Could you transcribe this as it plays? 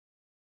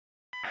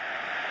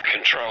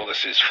Control,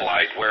 this is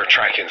flight. We're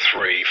tracking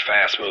 3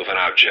 fast-moving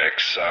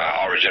objects,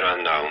 origin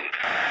unknown.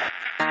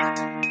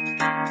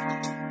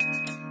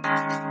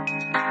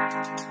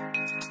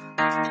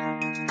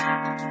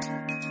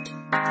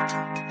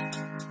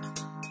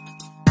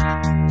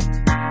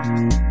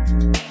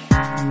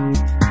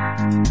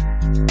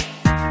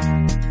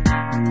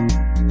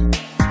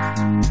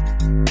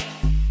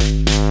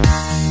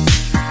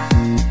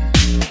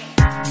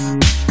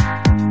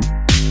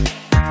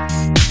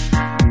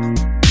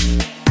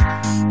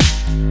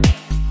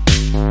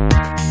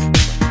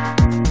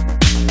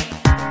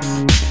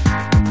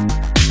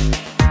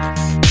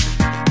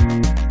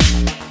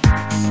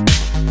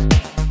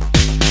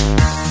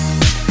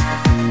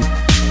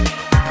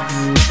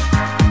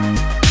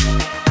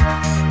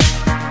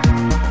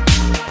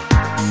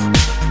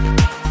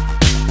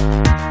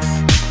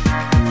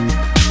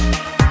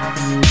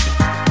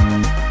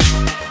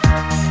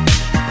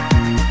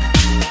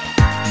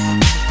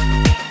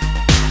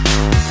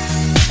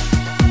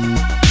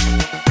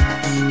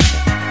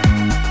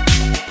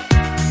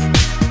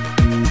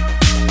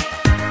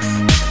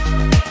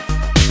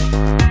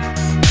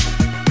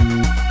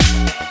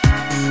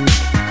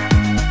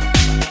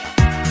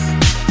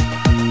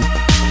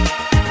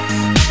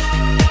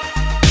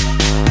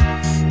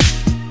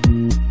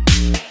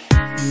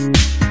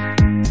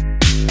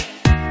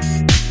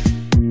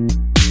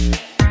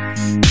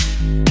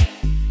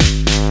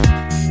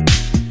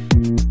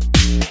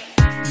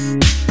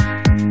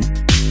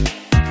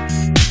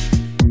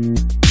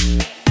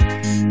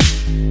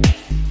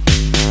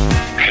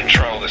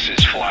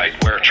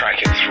 We're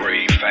tracking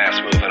 3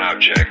 fast-moving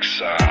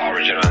objects,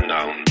 origin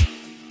unknown.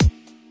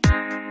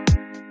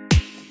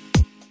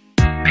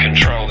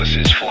 Control, this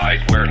is flight.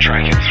 We're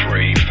tracking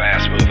 3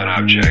 fast-moving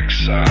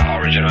objects,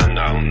 origin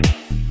unknown.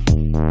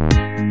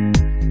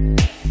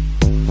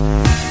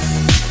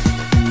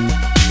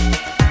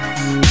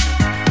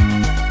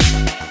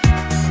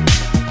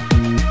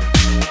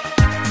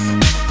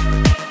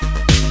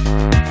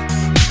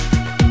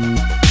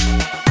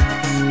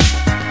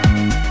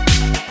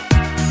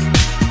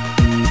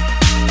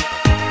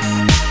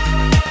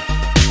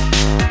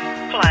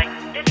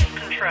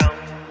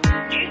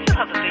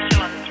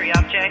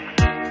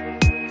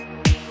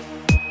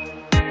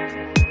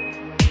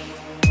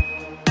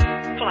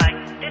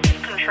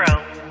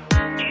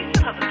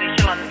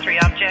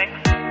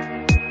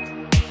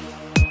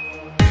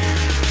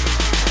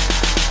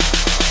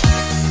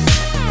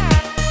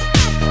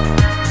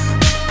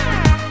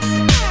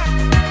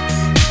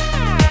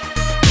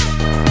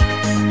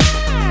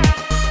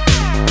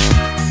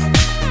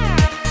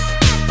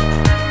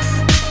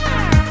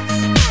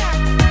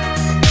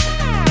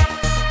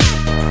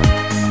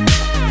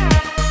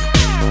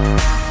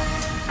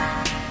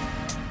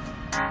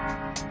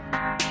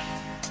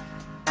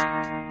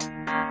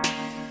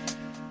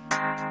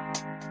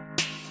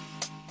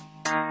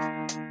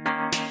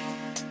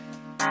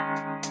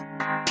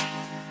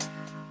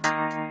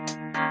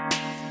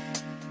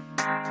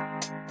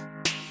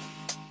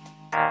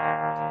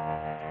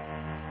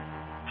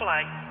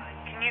 Flight,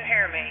 can you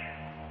hear me?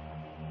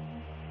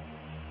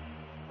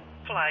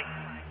 Flight,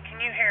 can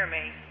you hear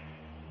me?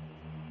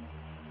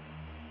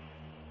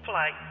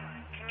 Flight,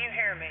 can you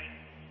hear me?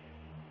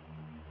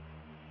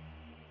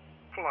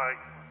 Flight,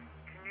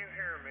 can you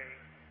hear me?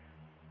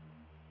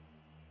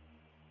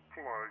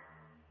 Flight,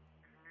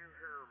 can you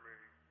hear me?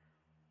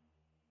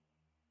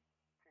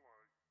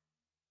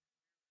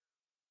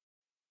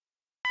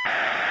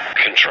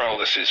 Control,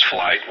 this is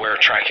flight. We're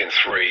tracking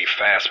 3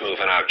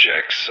 fast-moving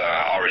objects,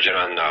 origin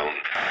unknown.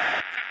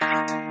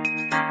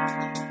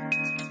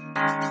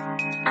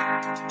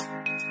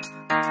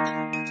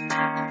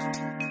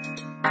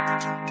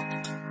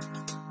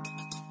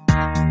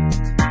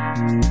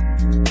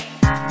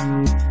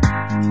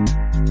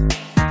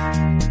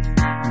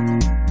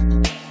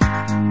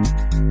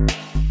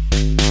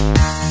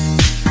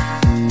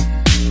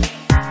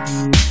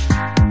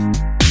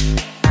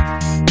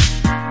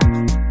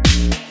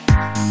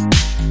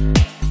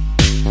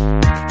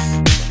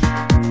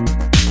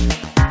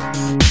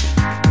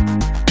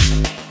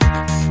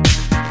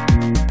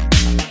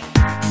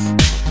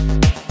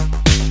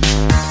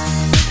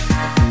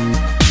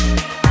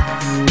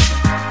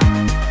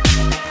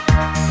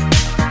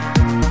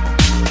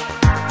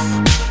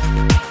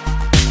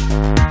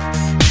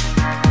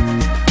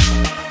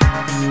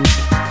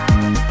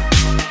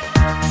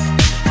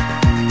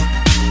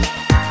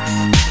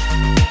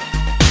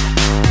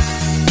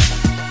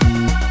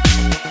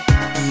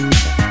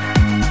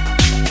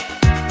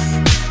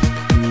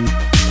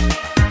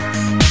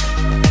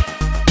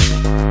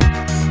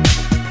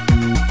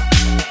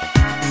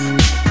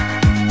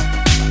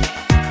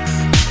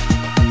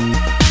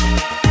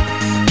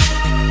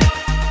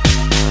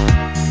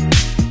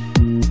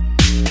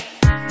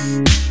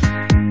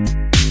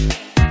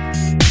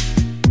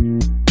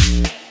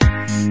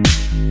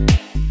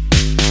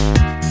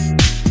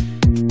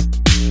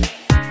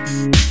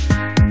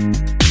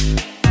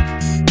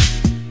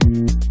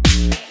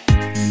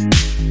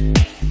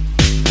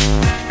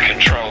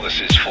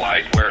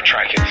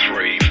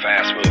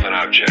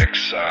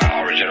 objects,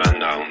 origin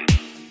unknown.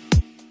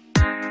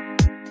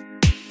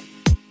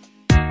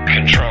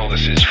 Control,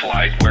 this is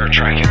flight. We're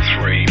tracking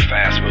 3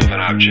 fast-moving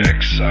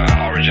objects,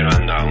 origin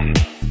unknown.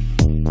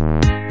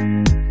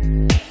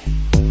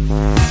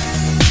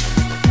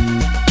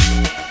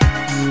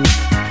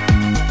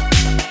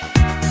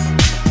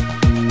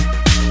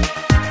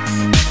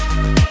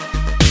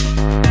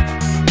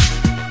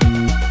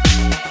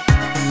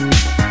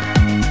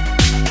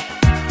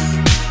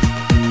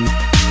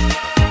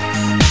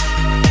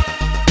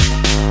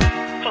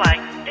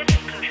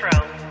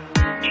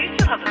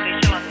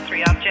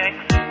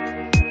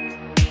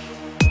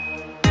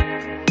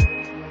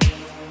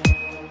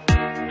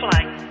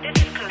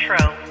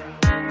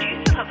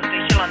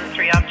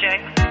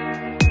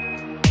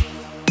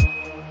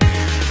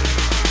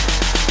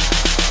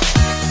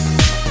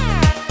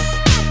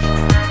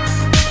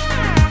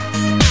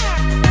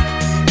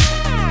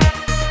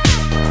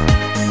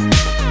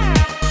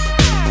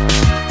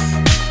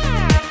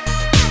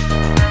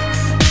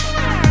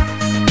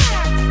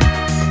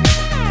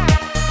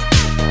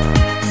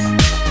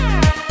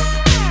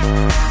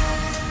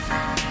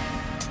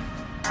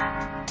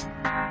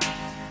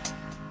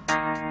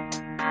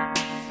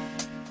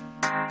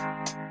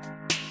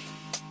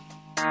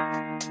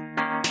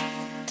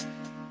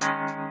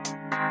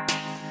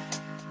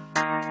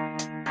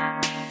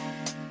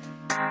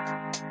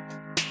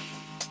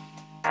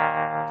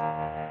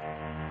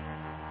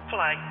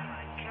 Flight,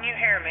 can you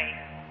hear me?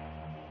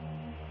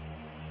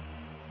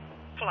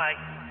 Flight,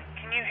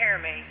 can you hear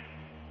me?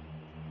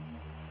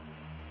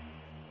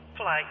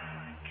 Flight,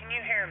 can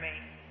you hear me?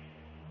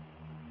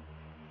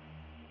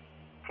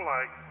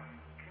 Flight,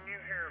 can you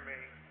hear me?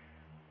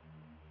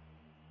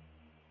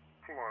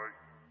 Flight,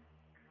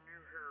 can you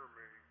hear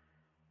me?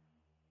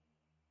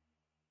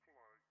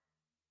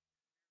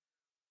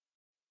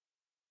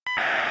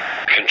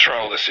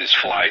 Control, this is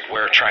flight.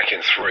 We're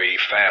tracking 3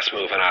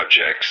 fast-moving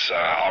objects,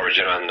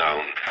 origin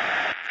unknown.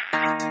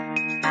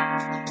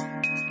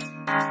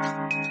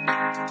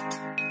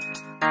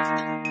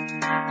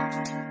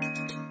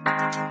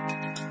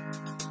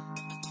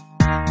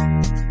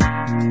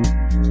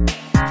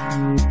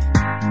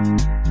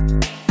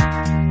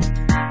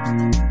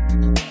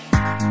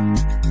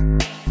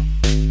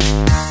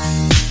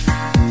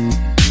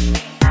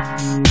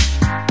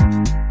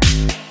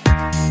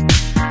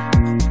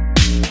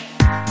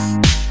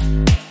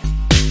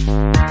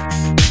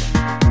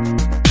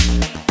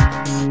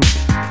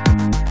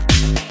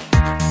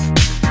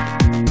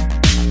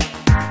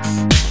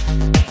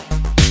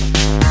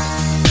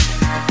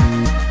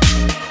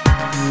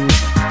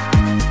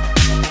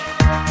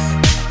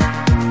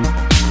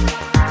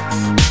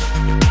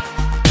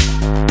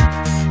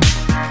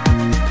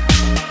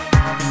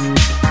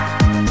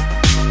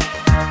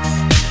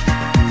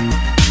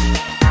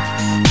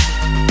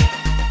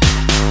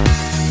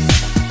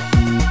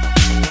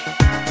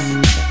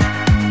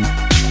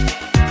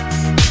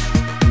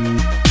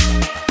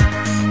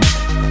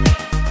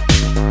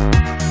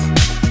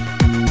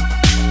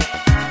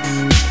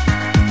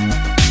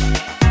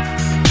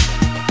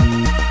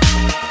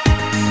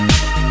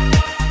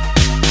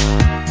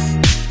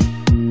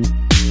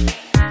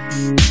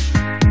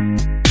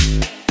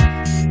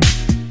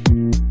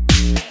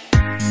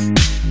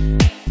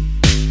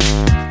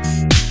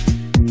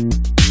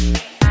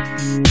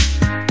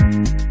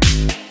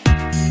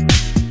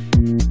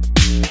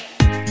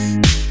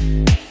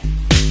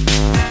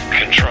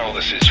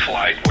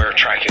 We're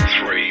tracking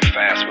 3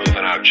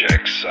 fast-moving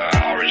objects,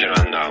 origin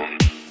unknown.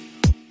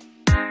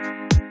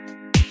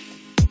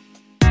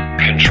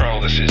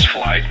 Control, this is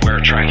flight. We're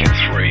tracking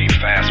 3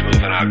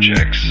 fast-moving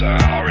objects,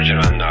 origin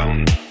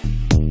unknown.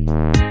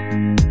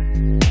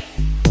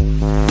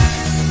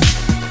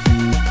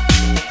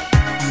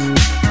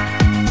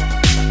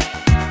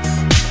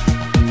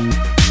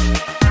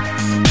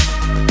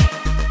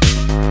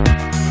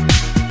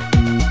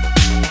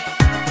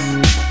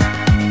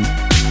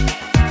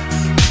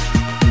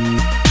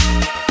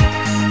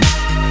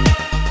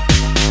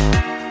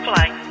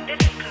 Flight, this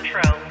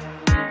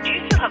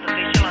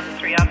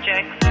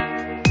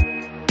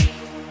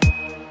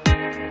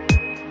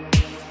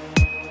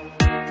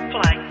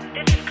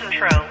is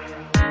Control.